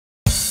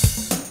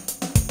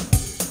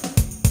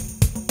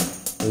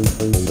Hi,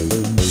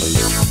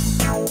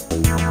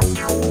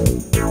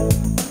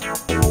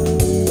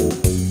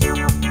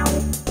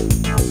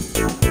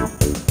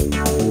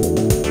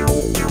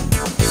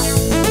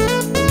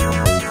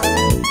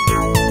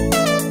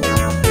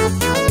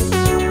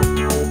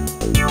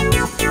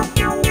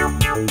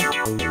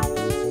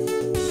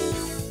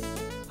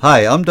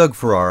 I'm Doug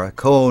Ferrara,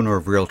 co-owner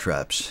of Real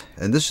Traps,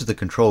 and this is the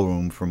control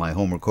room for my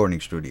home recording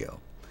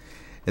studio.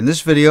 In this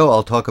video,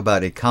 I'll talk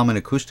about a common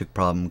acoustic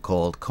problem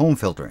called comb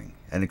filtering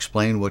and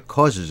explain what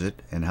causes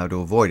it and how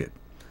to avoid it.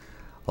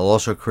 I'll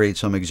also create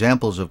some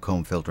examples of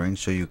comb filtering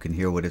so you can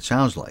hear what it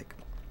sounds like.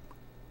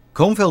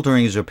 Comb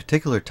filtering is a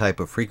particular type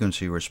of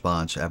frequency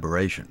response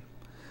aberration.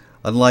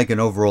 Unlike an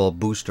overall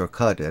boost or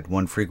cut at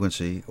one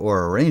frequency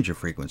or a range of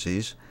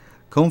frequencies,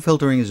 comb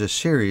filtering is a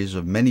series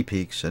of many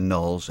peaks and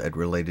nulls at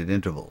related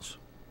intervals.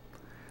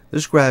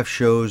 This graph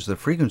shows the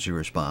frequency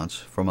response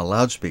from a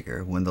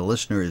loudspeaker when the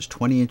listener is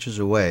 20 inches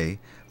away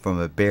from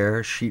a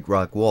bare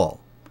sheetrock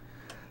wall.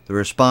 The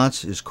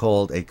response is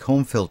called a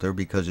comb filter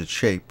because its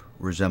shape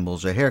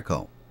resembles a hair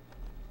comb.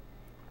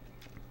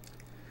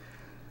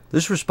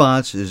 This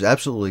response is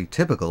absolutely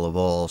typical of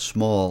all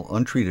small,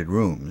 untreated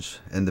rooms,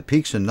 and the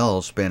peaks and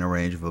nulls span a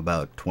range of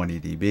about 20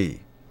 dB.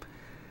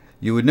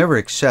 You would never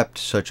accept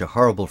such a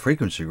horrible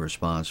frequency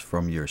response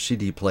from your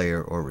CD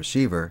player or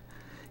receiver,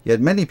 yet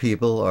many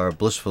people are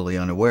blissfully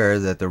unaware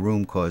that the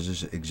room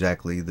causes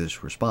exactly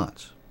this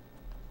response.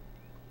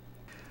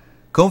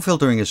 Comb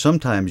filtering is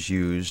sometimes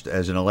used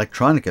as an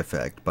electronic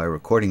effect by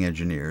recording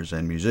engineers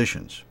and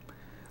musicians.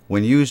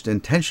 When used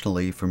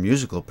intentionally for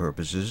musical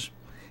purposes,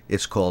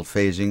 it's called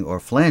phasing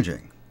or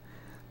flanging.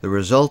 The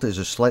result is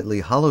a slightly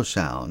hollow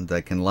sound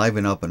that can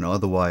liven up an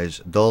otherwise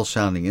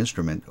dull-sounding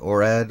instrument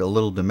or add a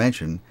little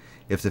dimension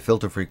if the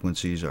filter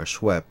frequencies are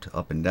swept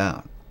up and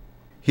down.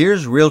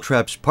 Here's Real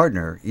Trap's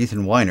partner,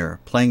 Ethan Weiner,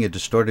 playing a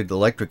distorted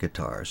electric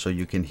guitar so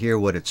you can hear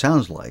what it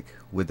sounds like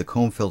with the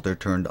comb filter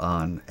turned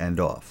on and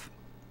off.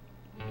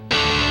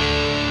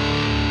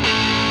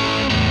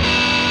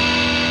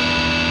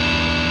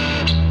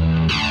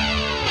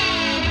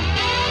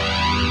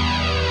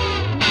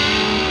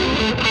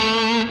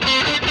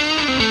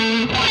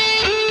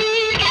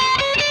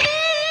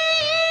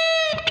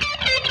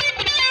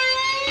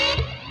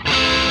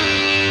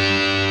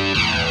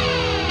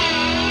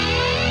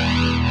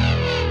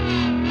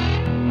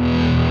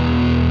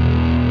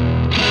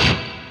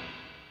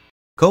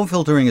 Comb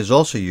filtering is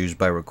also used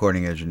by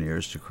recording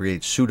engineers to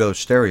create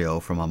pseudo-stereo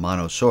from a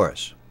mono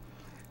source.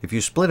 If you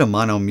split a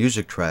mono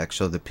music track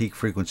so the peak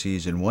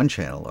frequencies in one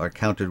channel are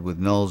counted with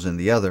nulls in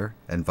the other,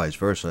 and vice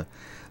versa,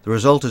 the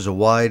result is a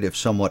wide, if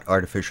somewhat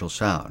artificial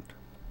sound.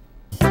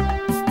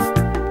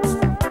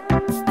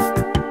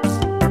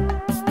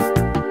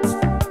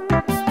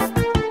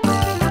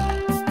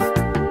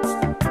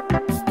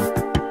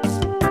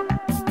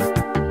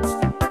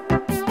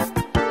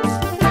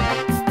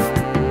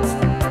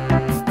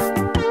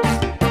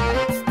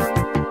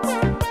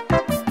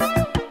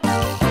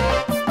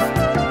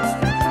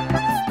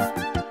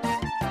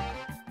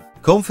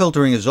 Comb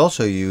filtering is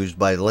also used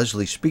by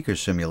Leslie speaker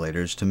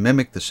simulators to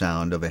mimic the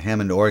sound of a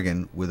Hammond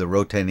organ with a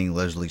rotating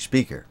Leslie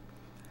speaker.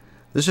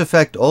 This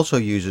effect also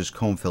uses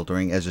comb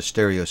filtering as a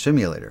stereo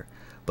simulator,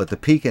 but the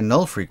peak and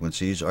null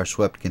frequencies are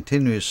swept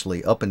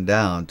continuously up and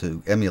down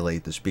to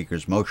emulate the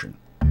speaker's motion.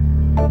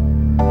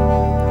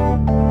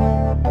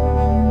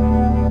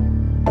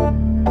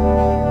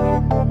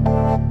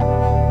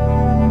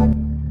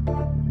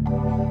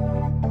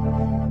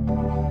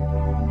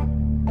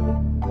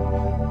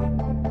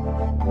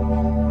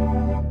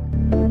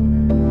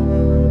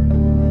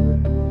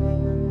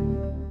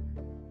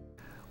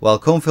 While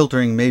comb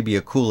filtering may be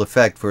a cool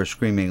effect for a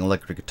screaming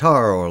electric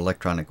guitar or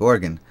electronic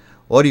organ,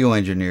 audio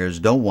engineers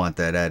don't want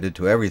that added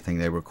to everything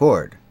they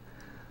record.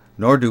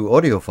 Nor do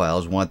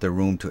audiophiles want their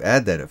room to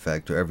add that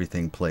effect to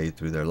everything played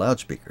through their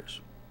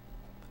loudspeakers.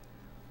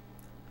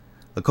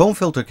 A comb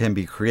filter can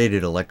be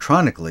created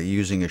electronically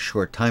using a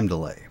short time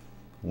delay.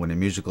 When a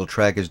musical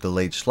track is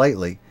delayed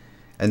slightly,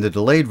 and the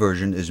delayed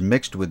version is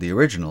mixed with the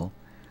original,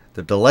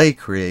 the delay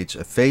creates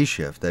a phase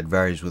shift that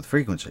varies with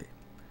frequency.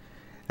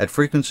 At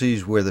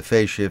frequencies where the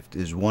phase shift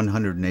is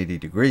 180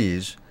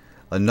 degrees,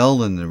 a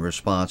null in the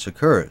response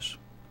occurs.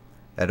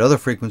 At other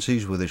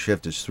frequencies where the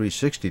shift is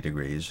 360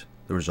 degrees,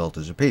 the result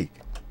is a peak.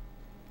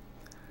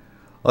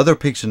 Other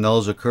peaks and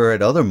nulls occur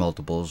at other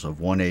multiples of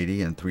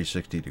 180 and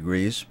 360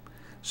 degrees,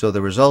 so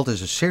the result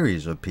is a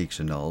series of peaks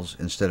and nulls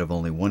instead of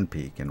only one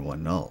peak and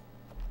one null.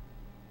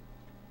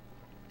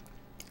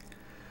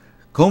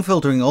 Comb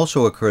filtering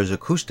also occurs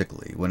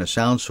acoustically when a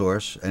sound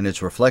source and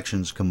its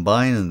reflections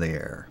combine in the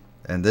air,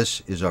 and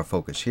this is our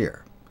focus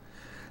here.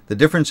 The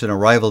difference in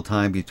arrival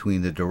time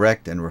between the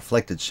direct and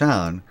reflected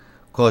sound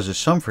causes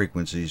some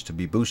frequencies to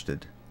be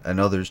boosted and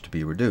others to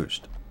be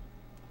reduced.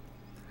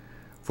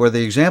 For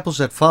the examples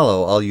that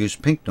follow, I'll use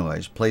pink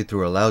noise played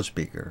through a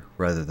loudspeaker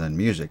rather than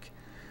music.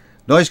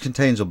 Noise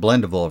contains a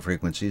blend of all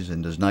frequencies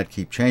and does not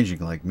keep changing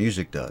like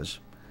music does,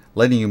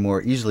 letting you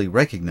more easily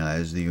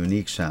recognize the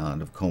unique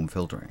sound of comb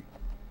filtering.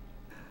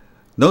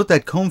 Note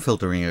that comb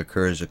filtering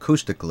occurs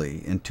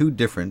acoustically in two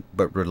different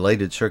but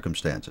related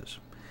circumstances.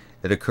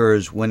 It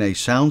occurs when a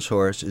sound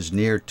source is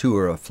near to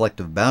a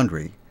reflective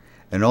boundary,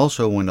 and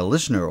also when a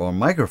listener or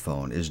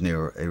microphone is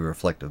near a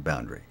reflective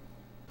boundary.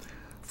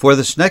 For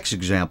this next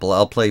example,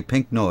 I'll play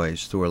pink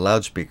noise through a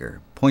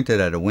loudspeaker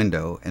pointed at a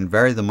window and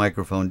vary the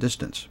microphone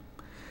distance.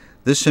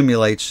 This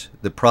simulates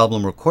the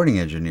problem recording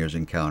engineers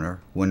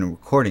encounter when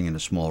recording in a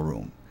small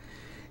room.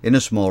 In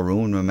a small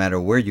room, no matter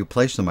where you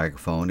place the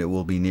microphone, it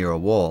will be near a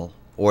wall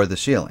or the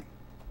ceiling.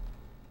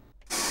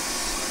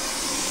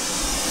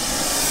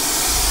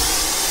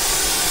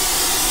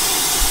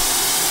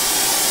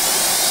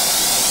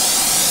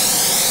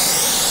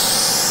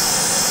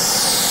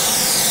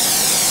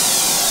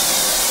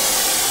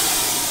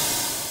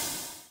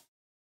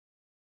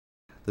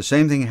 The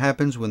same thing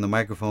happens when the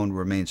microphone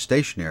remains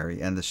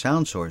stationary and the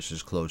sound source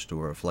is close to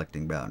a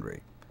reflecting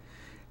boundary.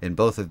 In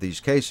both of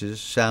these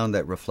cases, sound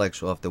that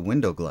reflects off the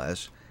window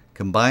glass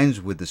combines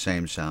with the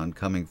same sound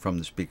coming from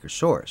the speaker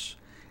source,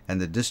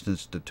 and the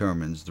distance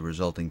determines the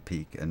resulting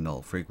peak and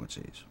null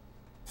frequencies.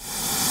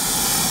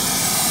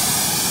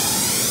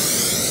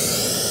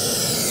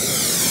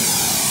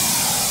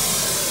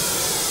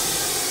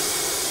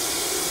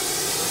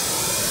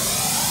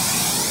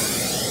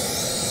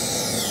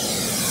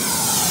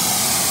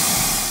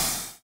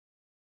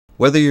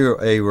 Whether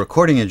you're a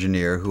recording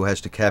engineer who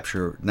has to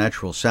capture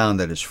natural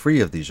sound that is free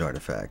of these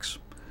artifacts,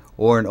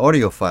 or an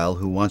audiophile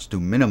who wants to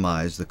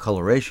minimize the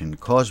coloration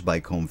caused by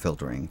comb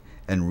filtering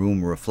and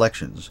room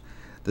reflections,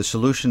 the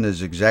solution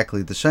is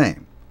exactly the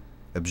same: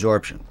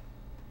 absorption.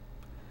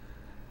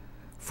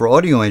 For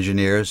audio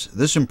engineers,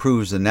 this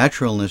improves the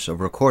naturalness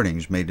of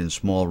recordings made in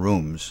small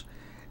rooms,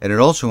 and it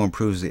also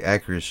improves the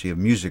accuracy of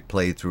music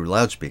played through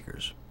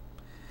loudspeakers.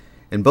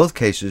 In both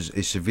cases,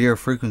 a severe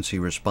frequency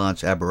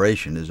response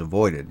aberration is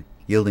avoided,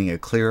 yielding a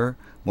clearer,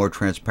 more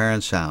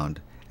transparent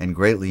sound and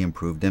greatly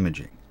improved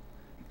imaging.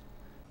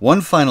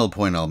 One final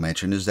point I'll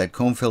mention is that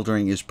comb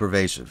filtering is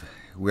pervasive.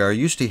 We are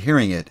used to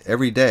hearing it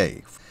every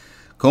day.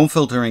 Comb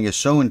filtering is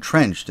so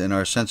entrenched in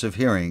our sense of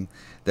hearing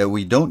that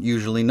we don't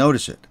usually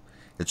notice it.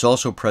 It's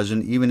also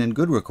present even in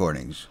good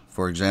recordings,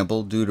 for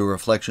example, due to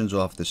reflections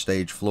off the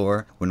stage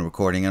floor when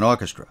recording an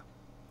orchestra.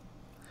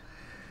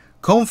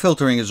 Comb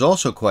filtering is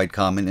also quite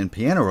common in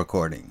piano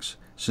recordings,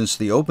 since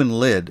the open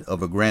lid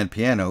of a grand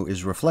piano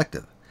is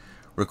reflective.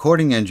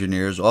 Recording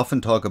engineers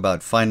often talk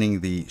about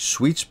finding the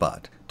sweet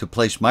spot to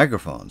place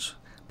microphones,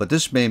 but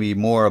this may be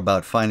more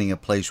about finding a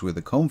place where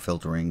the comb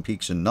filtering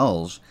peaks and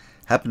nulls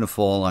happen to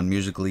fall on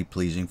musically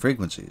pleasing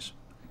frequencies.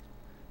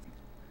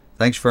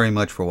 Thanks very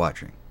much for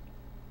watching.